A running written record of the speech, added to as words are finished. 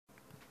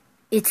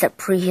It's a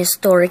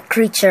prehistoric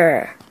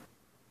creature.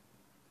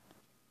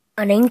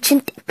 An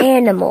ancient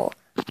animal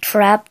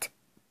trapped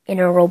in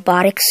a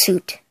robotic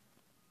suit.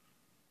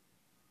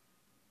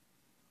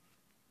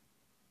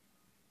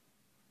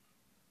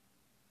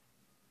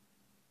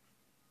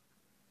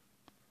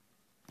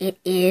 It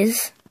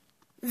is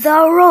the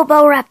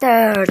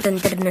roboraptor.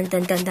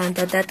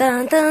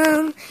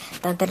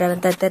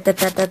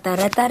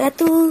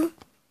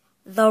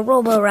 The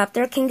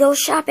roboraptor can go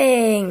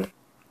shopping.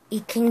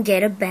 It can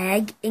get a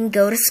bag and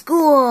go to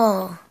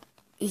school.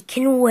 It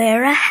can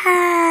wear a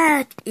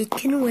hat.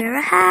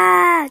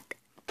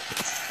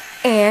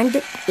 And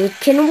it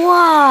can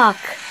walk.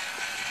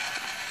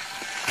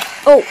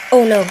 Oh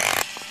no.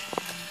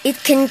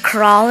 It can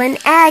crawl in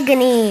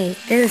agony.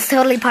 This is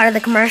totally part of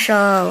the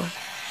commercial.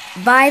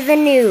 Buy the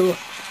new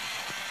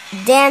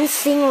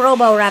dancing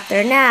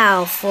roboraptor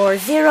now for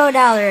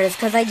 $0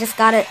 because I just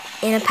got it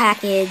in a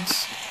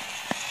package.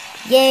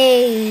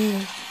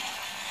 Yay!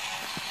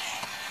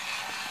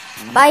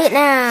 Buy it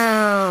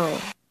now!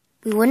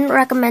 We wouldn't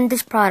recommend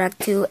this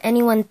product to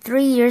anyone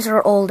 3 years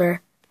or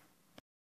older.